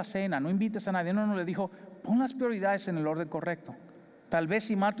de hacer la cena, no invites a nadie. No, le dijo, pon las prioridades en el orden correcto. Tal vez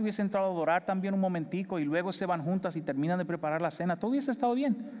si Marta hubiese entrado a adorar también un momentico y luego se van juntas y terminan de preparar la cena, todo hubiese estado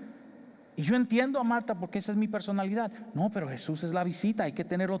bien. Y yo entiendo a Marta porque esa es mi personalidad. No, pero Jesús es la visita, hay que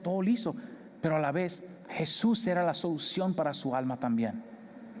tenerlo todo listo. Pero a la vez, Jesús era la solución para su alma también.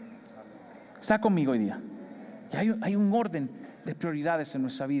 Está conmigo hoy día. Y hay un orden de prioridades en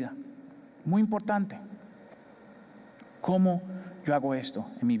nuestra vida. Muy importante. ¿Cómo yo hago esto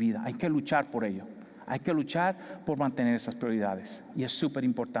en mi vida? Hay que luchar por ello. Hay que luchar por mantener esas prioridades. Y es súper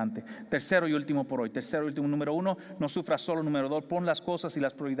importante. Tercero y último por hoy. Número 1, no sufras solo. Número 2, pon las cosas y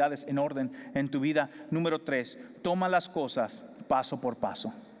las prioridades en orden en tu vida. Número 3, toma las cosas paso por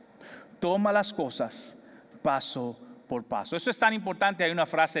paso. Toma las cosas paso por paso. Eso es tan importante. Hay una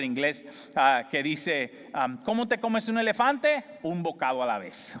frase en inglés que dice, ¿cómo te comes un elefante? Un bocado a la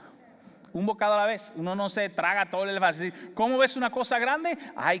vez. Un bocado a la vez. Uno no se traga todo el elefante. ¿Cómo ves una cosa grande?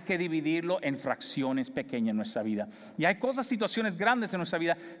 Hay que dividirlo en fracciones pequeñas en nuestra vida. Y hay situaciones grandes en nuestra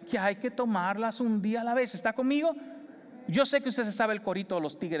vida que hay que tomarlas un día a la vez. ¿Está conmigo? Yo sé que usted se sabe el corito de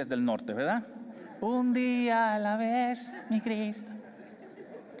los Tigres del Norte, ¿verdad? Un día a la vez, mi Cristo.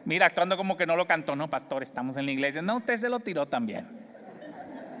 Mira, actuando como que no lo cantó. No, pastor, estamos en la iglesia. No, usted se lo tiró también.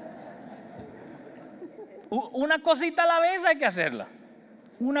 Una cosita a la vez hay que hacerla.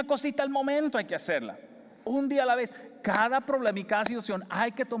 Una cosita al momento hay que hacerla. Un día a la vez. Cada problema y cada situación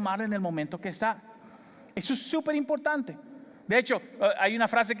hay que tomarla en el momento que está. Eso es súper importante. De hecho, hay una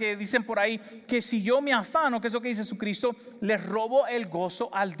frase que dicen por ahí, que si yo me afano, que es lo que dice Jesucristo, le robo el gozo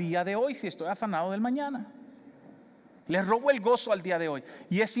al día de hoy si estoy afanado del mañana. Le robo el gozo al día de hoy.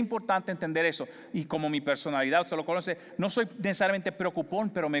 Y es importante entender eso. Y como mi personalidad, usted lo conoce, no soy necesariamente preocupón,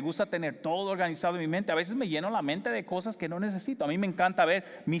 pero me gusta tener todo organizado en mi mente. A veces me lleno la mente de cosas que no necesito. A mí me encanta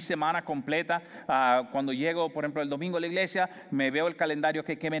ver mi semana completa. Cuando llego, por ejemplo, el domingo a la iglesia, me veo el calendario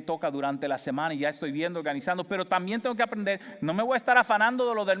que me toca durante la semana y ya estoy viendo, organizando. Pero también tengo que aprender, no me voy a estar afanando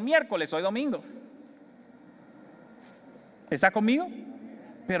de lo del miércoles, hoy domingo. ¿Está conmigo?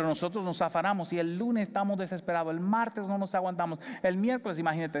 Pero nosotros nos afanamos y el lunes estamos desesperados, el martes no nos aguantamos, el miércoles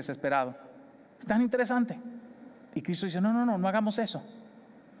imagínate desesperado. Es tan interesante. Y Cristo dice, no hagamos eso.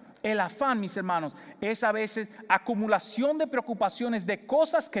 El afán, mis hermanos, es a veces acumulación de preocupaciones de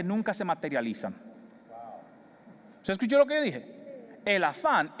cosas que nunca se materializan. ¿Se escuchó lo que yo dije? El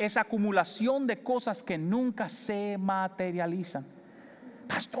afán es acumulación de cosas que nunca se materializan.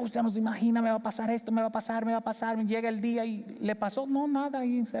 Pastor, usted no se imagina, me va a pasar esto, me va a pasar, llega el día y le pasó, no, nada,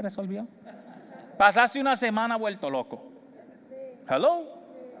 y se resolvió. Pasaste una semana vuelto loco. Hello.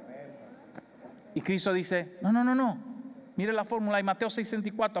 Y Cristo dice, no. Mire la fórmula en Mateo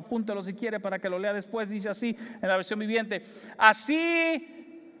 6:64, apúntelo si quiere para que lo lea después. Dice así en la versión viviente: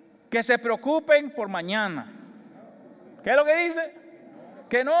 así que se preocupen por mañana. ¿Qué es lo que dice?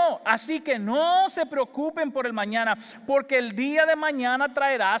 Que no, así que no se preocupen por el mañana, porque el día de mañana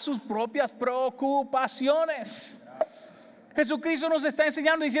traerá sus propias preocupaciones. Jesucristo nos está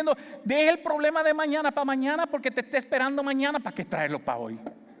enseñando diciendo, deje el problema de mañana para mañana, porque te está esperando mañana, ¿para qué traerlo para hoy?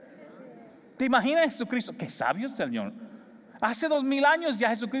 ¿Te imaginas Jesucristo? Qué sabio es el Señor. Hace 2000 años ya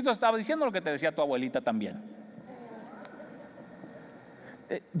Jesucristo estaba diciendo lo que te decía tu abuelita también.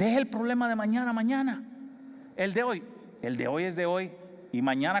 Deja el problema de mañana a mañana. El de hoy es de hoy. Y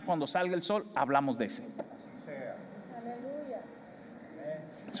mañana cuando salga el sol hablamos de ese.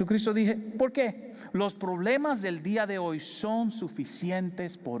 Jesucristo dije, ¿por qué? Los problemas del día de hoy son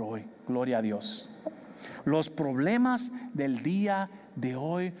suficientes por hoy. Gloria a Dios. Los problemas del día de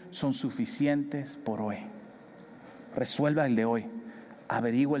hoy son suficientes por hoy. Resuelva el de hoy.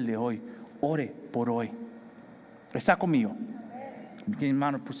 Averigua el de hoy. Ore por hoy. ¿Está conmigo?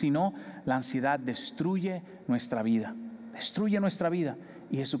 Hermano, pues si no, la ansiedad destruye nuestra vida. Destruye nuestra vida.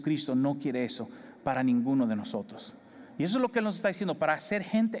 Y Jesucristo no quiere eso para ninguno de nosotros. Y eso es lo que Él nos está diciendo. Para ser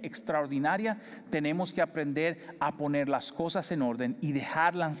gente extraordinaria tenemos que aprender a poner las cosas en orden y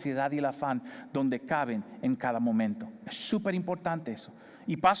dejar la ansiedad y el afán donde caben en cada momento. Es súper importante eso.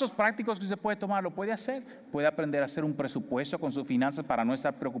 Y pasos prácticos que usted puede tomar, lo puede hacer. Puede aprender a hacer un presupuesto con sus finanzas para no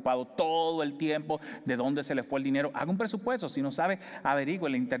estar preocupado todo el tiempo de dónde se le fue el dinero. Haga un presupuesto. Si no sabe, averigüe.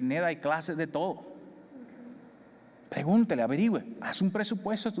 En la internet hay clases de todo. Pregúntele, averigüe. Haz un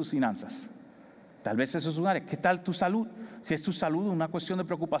presupuesto de tus finanzas. Tal vez eso es un área. ¿Qué tal tu salud? Si es tu salud una cuestión de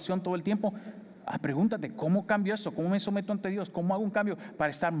preocupación todo el tiempo, pregúntate, ¿cómo cambio eso? ¿Cómo me someto ante Dios? ¿Cómo hago un cambio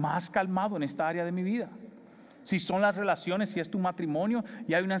para estar más calmado en esta área de mi vida? Si son las relaciones, si es tu matrimonio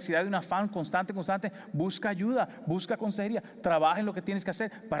y hay una ansiedad y un afán constante, busca ayuda, busca consejería, trabaja en lo que tienes que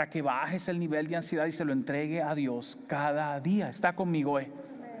hacer para que bajes el nivel de ansiedad y se lo entregue a Dios cada día. ¿Está conmigo?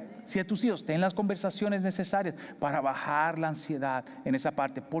 Si a tus hijos, ten las conversaciones necesarias para bajar la ansiedad en esa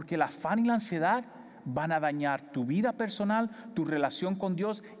parte, porque el afán y la ansiedad van a dañar tu vida personal, tu relación con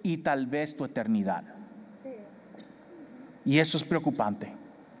Dios y tal vez tu eternidad. Y eso es preocupante.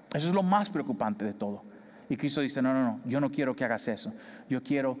 Eso es lo más preocupante de todo. Y Cristo dice, no, yo no quiero que hagas eso. Yo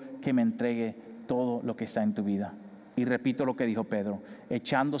quiero que me entregue todo lo que está en tu vida. Y repito lo que dijo Pedro,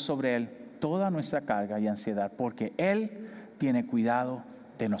 echando sobre Él toda nuestra carga y ansiedad, porque Él tiene cuidado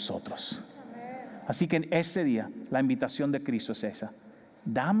de nosotros. Así que en ese día la invitación de Cristo es esa: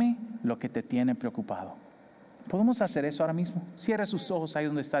 dame lo que te tiene preocupado. ¿Podemos hacer eso ahora mismo? Cierre sus ojos ahí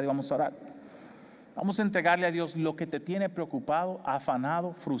donde está y vamos a orar. Vamos a entregarle a Dios lo que te tiene preocupado,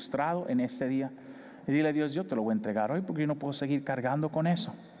 afanado, frustrado en este día. Y dile a Dios, yo te lo voy a entregar hoy porque yo no puedo seguir cargando con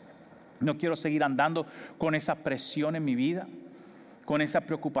eso. No quiero seguir andando con esa presión en mi vida, con esa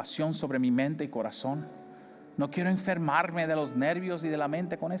preocupación sobre mi mente y corazón. No quiero enfermarme de los nervios y de la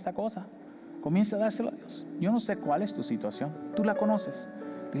mente con esta cosa. Comienza a dárselo a Dios. Yo no sé cuál es tu situación, tú la conoces.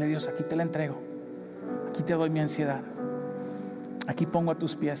 Dile a Dios, aquí te la entrego. Aquí te doy mi ansiedad. Aquí pongo a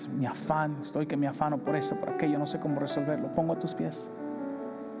tus pies mi afán. Estoy que me afano por esto, por aquello, no sé cómo resolverlo. Pongo a tus pies.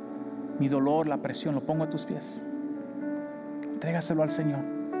 Mi dolor, la presión, lo pongo a tus pies. Entrégaselo al Señor.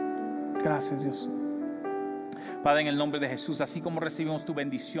 Gracias, Dios. Padre, en el nombre de Jesús, así como recibimos tu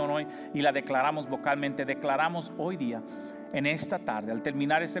bendición hoy y la declaramos vocalmente, declaramos hoy día, en esta tarde, al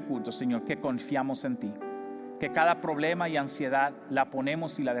terminar este culto, Señor, que confiamos en ti, que cada problema y ansiedad la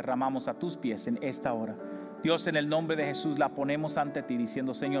ponemos y la derramamos a tus pies en esta hora. Dios, en el nombre de Jesús la ponemos ante ti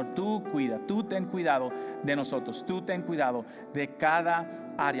diciendo, Señor, tú cuida, tú ten cuidado de nosotros, tú ten cuidado de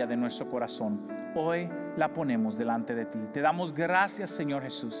cada área de nuestro corazón. Hoy la ponemos delante de ti. Te damos gracias, Señor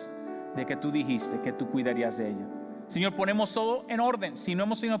Jesús, de que tú dijiste que tú cuidarías de ella. Señor, ponemos todo en orden. Si no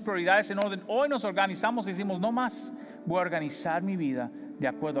hemos tenido prioridades en orden, hoy nos organizamos y decimos, no más, voy a organizar mi vida de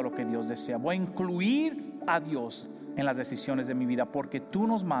acuerdo a lo que Dios desea. Voy a incluir a Dios en las decisiones de mi vida, porque tú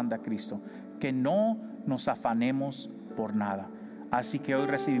nos manda, Cristo, que no nos afanemos por nada. Así que hoy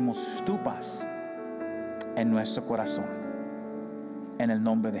recibimos tu paz en nuestro corazón, en el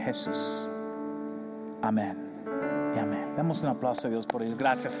nombre de Jesús. Amén y amén. Damos un aplauso a Dios por ello.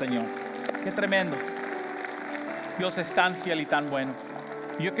 Gracias, Señor. Qué tremendo. Dios es tan fiel y tan bueno.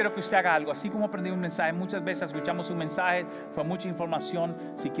 Yo quiero que usted haga algo, así como aprendí un mensaje. Muchas veces escuchamos un mensaje, fue mucha información.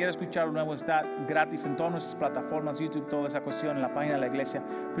 Si quiere escuchar lo nuevo, está gratis en todas nuestras plataformas, YouTube, toda esa cuestión, en la página de la iglesia.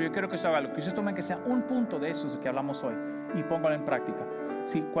 Pero yo quiero que usted haga algo, que usted tome que sea un punto de esos que hablamos hoy y póngalo en práctica.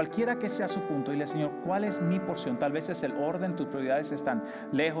 Si cualquiera que sea su punto, dile, Señor, ¿cuál es mi porción? Tal vez es el orden, tus prioridades están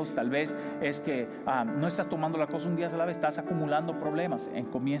lejos, tal vez es que no estás tomando la cosa un día a la vez, estás acumulando problemas.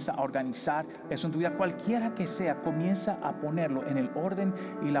 Comienza a organizar eso en tu vida, cualquiera que sea, comienza a ponerlo en el orden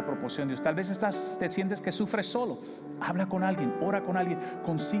y la proporción de Dios. Tal vez te sientes que sufres solo, habla con alguien, ora con alguien,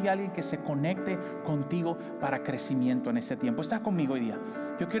 consigue a alguien que se conecte contigo para crecimiento en ese tiempo. Está conmigo hoy día.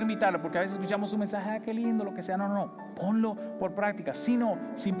 Yo quiero invitarlo, porque a veces escuchamos un mensaje, qué lindo, lo que sea. No, ponlo ponlo por práctica. Si no,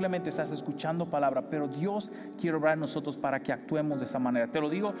 simplemente estás escuchando palabra, pero Dios quiere obrar en nosotros para que actuemos de esa manera. Te lo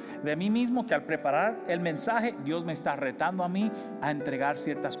digo de mí mismo, que al preparar el mensaje, Dios me está retando a mí a entregar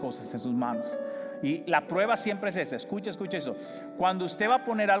ciertas cosas en sus manos. Y la prueba siempre es esa. Escucha eso. Cuando usted va a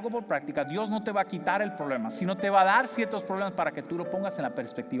poner algo por práctica, Dios no te va a quitar el problema, sino te va a dar ciertos problemas para que tú lo pongas en la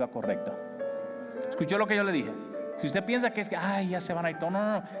perspectiva correcta. ¿Escuchó lo que yo le dije? Si usted piensa que es que ya se van a ir todo,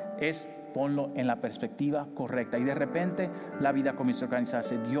 no, es ponlo en la perspectiva correcta. Y de repente la vida comienza a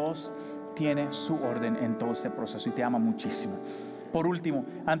organizarse. Dios tiene su orden en todo este proceso y te ama muchísimo. Por último,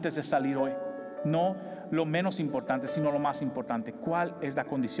 antes de salir hoy, no lo menos importante, sino lo más importante: ¿cuál es la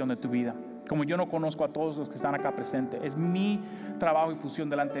condición de tu vida? Como yo no conozco a todos los que están acá presentes, es mi trabajo y función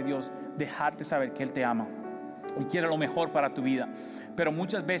delante de Dios dejarte saber que Él te ama y quiere lo mejor para tu vida. Pero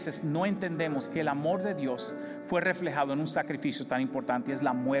muchas veces no entendemos que el amor de Dios fue reflejado en un sacrificio tan importante, y es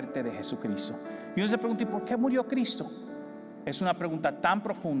la muerte de Jesucristo. Y uno se pregunta: ¿y por qué murió Cristo? Es una pregunta tan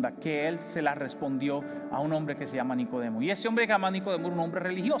profunda que Él se la respondió a un hombre que se llama Nicodemo. Y ese hombre que se llama Nicodemo era un hombre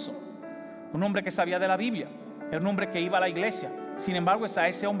religioso, un hombre que sabía de la Biblia, era un hombre que iba a la iglesia. Sin embargo, es a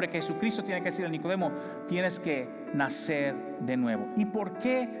ese hombre que Jesucristo tiene que decirle a Nicodemo: tienes que nacer de nuevo. ¿Y por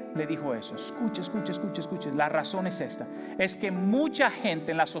qué le dijo eso? Escuche. La razón es esta: es que mucha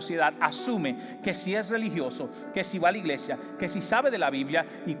gente en la sociedad asume que si es religioso, que si va a la iglesia, que si sabe de la Biblia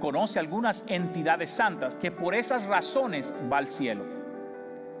y conoce algunas entidades santas, que por esas razones va al cielo.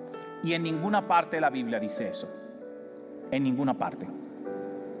 Y en ninguna parte de la Biblia dice eso. En ninguna parte.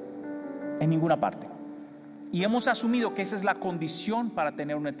 Y hemos asumido que esa es la condición para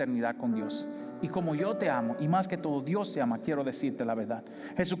tener una eternidad con Dios. Y como yo te amo, y más que todo Dios te ama, quiero decirte la verdad.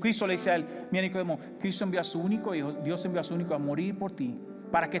 Jesucristo le dice a él: mira, Nicodemo, Cristo envió a su único hijo, Dios envió a su único hijo a morir por ti,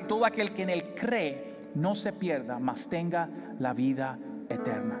 para que todo aquel que en él cree no se pierda, mas tenga la vida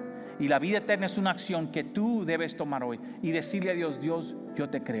eterna. Y la vida eterna es una acción que tú debes tomar hoy y decirle a Dios: Dios, yo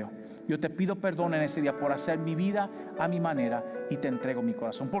te creo. Yo te pido perdón en ese día por hacer mi vida a mi manera y te entrego mi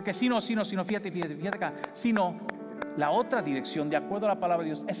corazón. Porque si no, fíjate acá, si no, la otra dirección, de acuerdo a la palabra de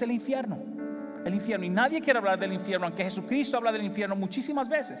Dios, es el infierno. El infierno. Y nadie quiere hablar del infierno, aunque Jesucristo habla del infierno muchísimas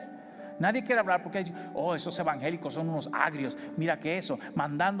veces. Nadie quiere hablar porque esos evangélicos son unos agrios. Mira que eso,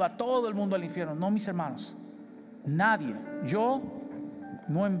 mandando a todo el mundo al infierno. No, mis hermanos, nadie. Yo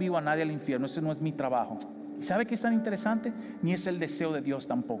no envío a nadie al infierno. Ese no es mi trabajo. ¿Y sabe qué es tan interesante? Ni es el deseo de Dios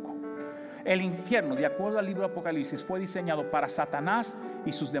tampoco. El infierno, de acuerdo al libro de Apocalipsis, fue diseñado para Satanás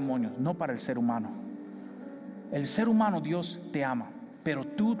y sus demonios, no para el ser humano. El ser humano, Dios te ama, pero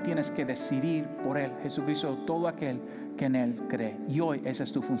tú tienes que decidir por Él. Jesucristo, todo aquel que en Él cree. Y hoy esa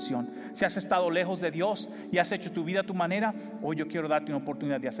es tu función. Si has estado lejos de Dios y has hecho tu vida a tu manera, hoy yo quiero darte una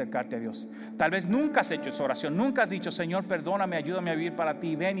oportunidad de acercarte a Dios. Tal vez nunca has hecho esa oración, nunca has dicho: Señor, perdóname, ayúdame a vivir para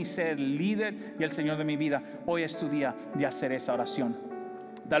ti, ven y sé el líder y el Señor de mi vida. Hoy es tu día de hacer esa oración.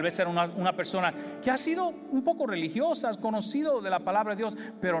 Tal vez era una persona que ha sido un poco religiosa, has conocido de la palabra de Dios,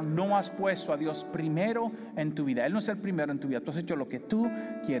 pero no has puesto a Dios primero en tu vida. Él no es el primero en tu vida. Tú has hecho lo que tú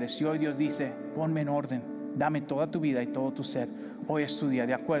quieres y hoy Dios dice: ponme en orden, dame toda tu vida y todo tu ser. Hoy es tu día,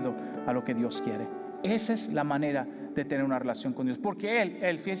 de acuerdo a lo que Dios quiere. Esa es la manera de tener una relación con Dios. Porque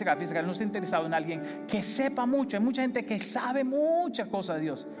Él fíjese que Él no está interesado en alguien que sepa mucho. Hay mucha gente que sabe muchas cosas de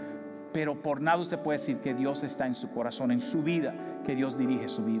Dios, pero por nada usted puede decir que Dios está en su corazón, en su vida, que Dios dirige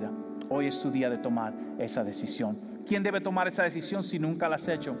su vida. Hoy es tu día de tomar esa decisión. ¿Quién debe tomar esa decisión si nunca la has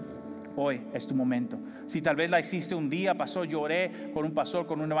hecho? Hoy es tu momento. Si tal vez la hiciste un día, pasó, lloré con un pastor,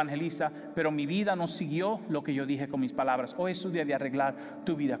 con un evangelista, pero mi vida no siguió lo que yo dije con mis palabras. Hoy es tu día de arreglar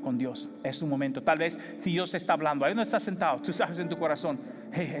tu vida con Dios. Es tu momento. Tal vez si Dios está hablando, ahí no estás sentado, tú sabes en tu corazón: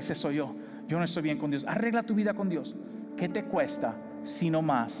 ese soy yo no estoy bien con Dios. Arregla tu vida con Dios. ¿Qué te cuesta sino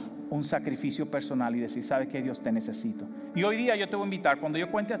más un sacrificio personal y decir: ¿sabes qué? Dios, te necesito? Y hoy día yo te voy a invitar, cuando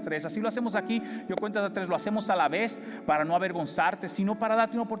yo cuente a 3, así lo hacemos aquí, yo cuento a 3, lo hacemos a la vez, para no avergonzarte, sino para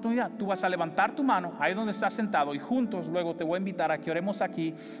darte una oportunidad. Tú vas a levantar tu mano ahí donde estás sentado y juntos luego te voy a invitar a que oremos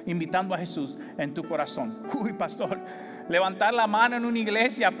aquí, invitando a Jesús en tu corazón. Uy, pastor, levantar la mano en una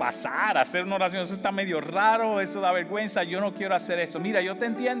iglesia, pasar a hacer una oración, eso está medio raro, eso da vergüenza, yo no quiero hacer eso. Mira, yo te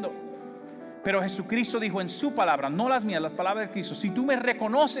entiendo, pero Jesucristo dijo en su palabra, no las mías, las palabras de Cristo: si tú me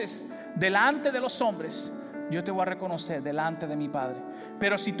reconoces delante de los hombres, yo te voy a reconocer delante de mi Padre.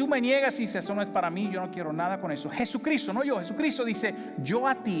 Pero si tú me niegas y dices: eso no es para mí, yo no quiero nada con eso. Jesucristo, no yo, Jesucristo dice: yo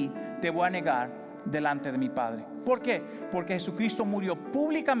a ti te voy a negar delante de mi Padre. ¿Por qué? Porque Jesucristo murió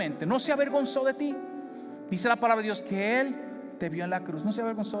públicamente, no se avergonzó de ti. Dice la palabra de Dios que Él te vio en la cruz, no se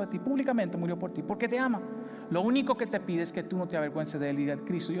avergonzó de ti, públicamente murió por ti, porque te ama. Lo único que te pide es que tú no te avergüences de Él y de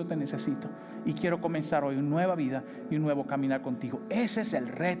Cristo: yo te necesito y quiero comenzar hoy una nueva vida y un nuevo caminar contigo. Ese es el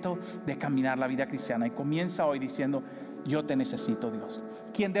reto de caminar la vida cristiana, y comienza hoy diciendo: yo te necesito, Dios.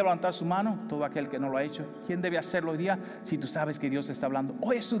 ¿Quién debe levantar su mano? Todo aquel que no lo ha hecho. ¿Quién debe hacerlo hoy día? Si tú sabes que Dios está hablando,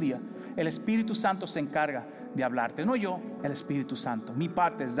 hoy es su día. El Espíritu Santo se encarga de hablarte, no yo, el Espíritu Santo. Mi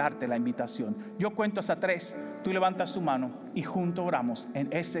parte es darte la invitación. Yo cuento hasta 3, tú levantas tu mano y juntos oramos en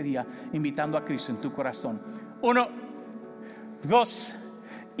ese día, invitando a Cristo en tu corazón. 1, 2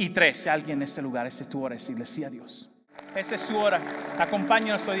 y 3. Si alguien en este lugar, esta es tu hora, decirle sí a Dios. Esa es su hora.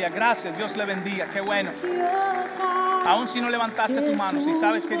 Acompáñanos hoy día. Gracias, Dios le bendiga. Qué bueno. Aún si no levantaste tu mano, si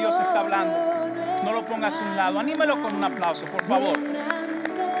sabes que Dios está hablando, no lo pongas a un lado. Anímelo con un aplauso, por favor.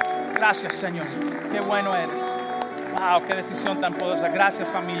 Gracias, Señor. Qué bueno eres. Wow, qué decisión tan poderosa. Gracias,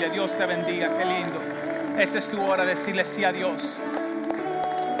 familia. Dios te bendiga. Qué lindo. Esa es tu hora, decirle sí a Dios.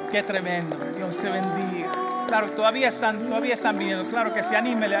 Qué tremendo. Dios te bendiga. Claro, todavía están viniendo. Claro que sí.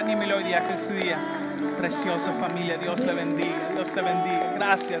 Anímele hoy día, que es su día. Precioso, familia. Dios te bendiga. Dios te bendiga.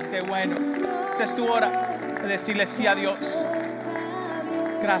 Gracias. Qué bueno. Esa es tu hora. Decirle sí a Dios.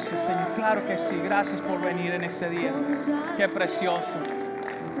 Gracias, Señor. Claro que sí. Gracias por venir en este día. Qué precioso.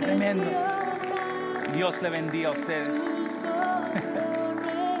 Tremendo. Dios le bendiga a ustedes. Hey,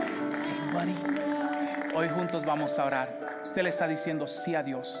 buddy. Hoy juntos vamos a orar. Usted le está diciendo sí a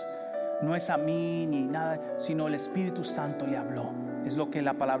Dios. No es a mí ni nada, sino el Espíritu Santo le habló. Es lo que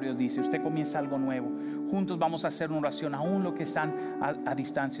la palabra de Dios dice. Usted comienza algo nuevo. Juntos vamos a hacer una oración, aún los que están a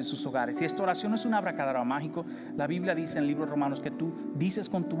distancia en sus hogares. Y esta oración no es un abracadabra mágico. La Biblia dice en el libro de Romanos que tú dices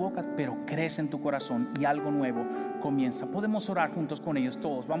con tu boca, pero crees en tu corazón y algo nuevo comienza. Podemos orar juntos con ellos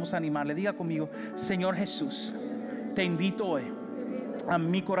todos. Vamos a animarle. Diga conmigo: Señor Jesús, te invito hoy a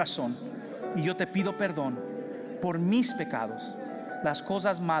mi corazón y yo te pido perdón por mis pecados, las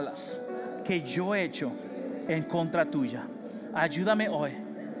cosas malas que yo he hecho en contra tuya. Ayúdame hoy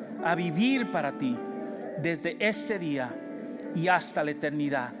a vivir para ti desde este día y hasta la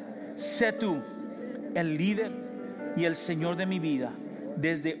eternidad. Sé tú el líder y el Señor de mi vida.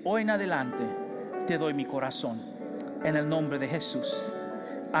 Desde hoy en adelante te doy mi corazón, en el nombre de Jesús.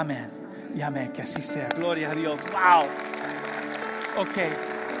 Amén y amén. Que así sea. Gloria a Dios. Wow. Ok.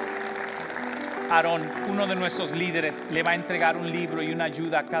 Aarón, uno de nuestros líderes, le va a entregar un libro y una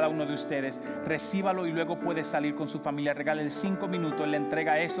ayuda a cada uno de ustedes. Recíbalo y luego puede salir con su familia. Regálele 5 minutos, él le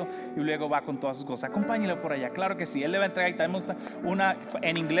entrega eso y luego va con todas sus cosas. Acompáñelo por allá, claro que sí. Él le va a entregar, y tenemos una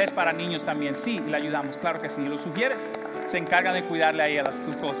en inglés para niños también. Sí, le ayudamos, claro que sí. ¿Lo sugieres? Se encarga de cuidarle ahí a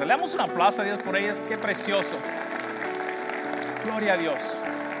sus cosas. Le damos un aplauso a Dios por ellas. Qué precioso. Gloria a Dios.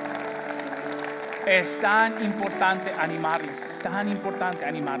 Es tan importante animarles,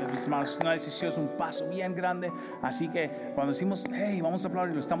 mis hermanos. Es una decisión, es un paso bien grande. Así que cuando decimos, hey, vamos a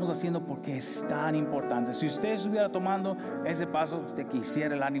aplaudir, lo estamos haciendo porque es tan importante. Si usted estuviera tomando ese paso, usted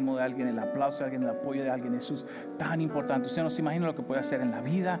quisiera el ánimo de alguien, el aplauso de alguien, el apoyo de alguien. Eso es tan importante. Usted no se imagina lo que puede hacer en la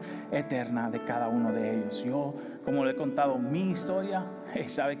vida eterna de cada uno de ellos. Yo, como le he contado mi historia,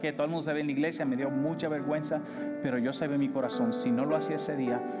 sabe que todo el mundo se ve en la iglesia, me dio mucha vergüenza, pero yo sabía en mi corazón, si no lo hacía ese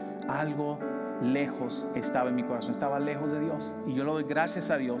día, algo lejos estaba en mi corazón, estaba lejos de Dios. Y yo le doy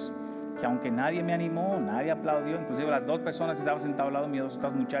gracias a Dios que aunque nadie me animó, nadie aplaudió, inclusive las 2 personas que estaban sentadas al lado mío, 2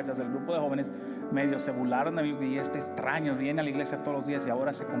 otras muchachas del grupo de jóvenes, medio se burlaron de mí y este extraño viene a la iglesia todos los días y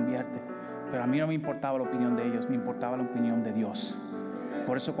ahora se convierte. Pero a mí no me importaba la opinión de ellos, me importaba la opinión de Dios.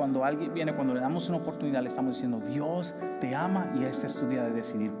 Por eso cuando alguien viene, cuando le damos una oportunidad, le estamos diciendo: Dios te ama y este es tu día de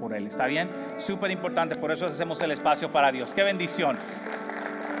decidir por Él. ¿Está bien? Súper importante, por eso hacemos el espacio para Dios. ¡Qué bendición!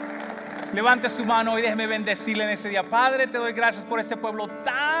 Levante su mano y déjeme bendecirle en ese día. Padre, te doy gracias por este pueblo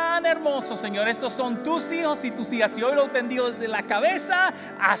tan hermoso, Señor. Estos son tus hijos y tus hijas, y hoy los bendigo desde la cabeza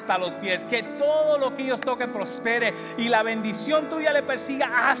hasta los pies. Que todo lo que ellos toquen prospere y la bendición tuya le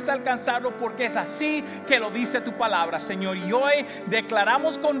persiga hasta alcanzarlo, porque es así que lo dice tu palabra, Señor. Y hoy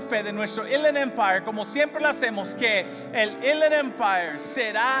declaramos con fe de nuestro Inland Empire, como siempre lo hacemos, que el Inland Empire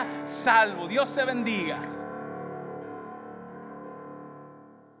será salvo. Dios te bendiga.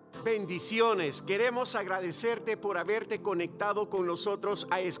 Bendiciones. Queremos agradecerte por haberte conectado con nosotros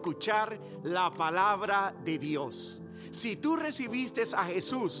a escuchar la palabra de Dios. Si tú recibiste a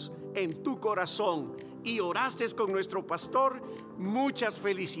Jesús en tu corazón y oraste con nuestro pastor, muchas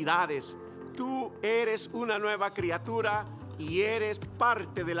felicidades. Tú eres una nueva criatura y eres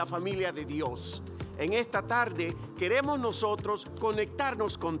parte de la familia de Dios. En esta tarde queremos nosotros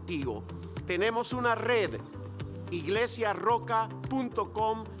conectarnos contigo. Tenemos una red,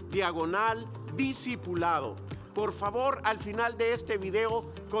 iglesiarroca.com/discipulado. Por favor, al final de este video,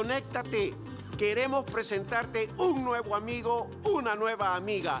 conéctate queremos presentarte un nuevo amigo, una nueva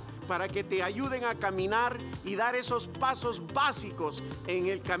amiga, para que te ayuden a caminar y dar esos pasos básicos en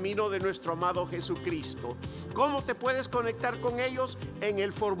el camino de nuestro amado Jesucristo. ¿Cómo te puedes conectar con ellos? En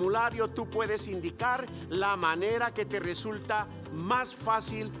el formulario tú puedes indicar la manera que te resulta más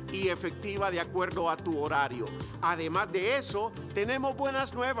fácil y efectiva de acuerdo a tu horario. Además de eso, tenemos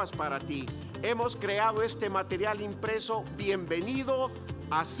buenas nuevas para ti. Hemos creado este material impreso Bienvenido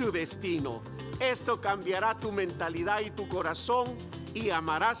a su destino. Esto cambiará tu mentalidad y tu corazón y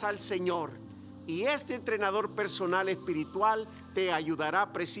amarás al Señor. Y este entrenador personal espiritual te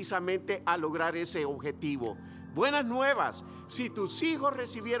ayudará precisamente a lograr ese objetivo. Buenas nuevas, si tus hijos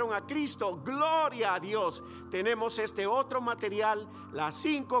recibieron a Cristo, gloria a Dios. Tenemos este otro material, las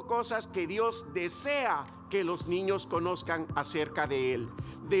 5 cosas que Dios desea que los niños conozcan acerca de Él.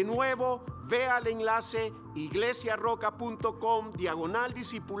 De nuevo, ve al enlace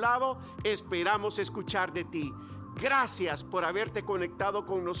iglesiarroca.com/discipulado. Esperamos escuchar de ti. Gracias por haberte conectado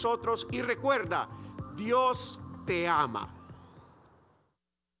con nosotros y recuerda, Dios te ama.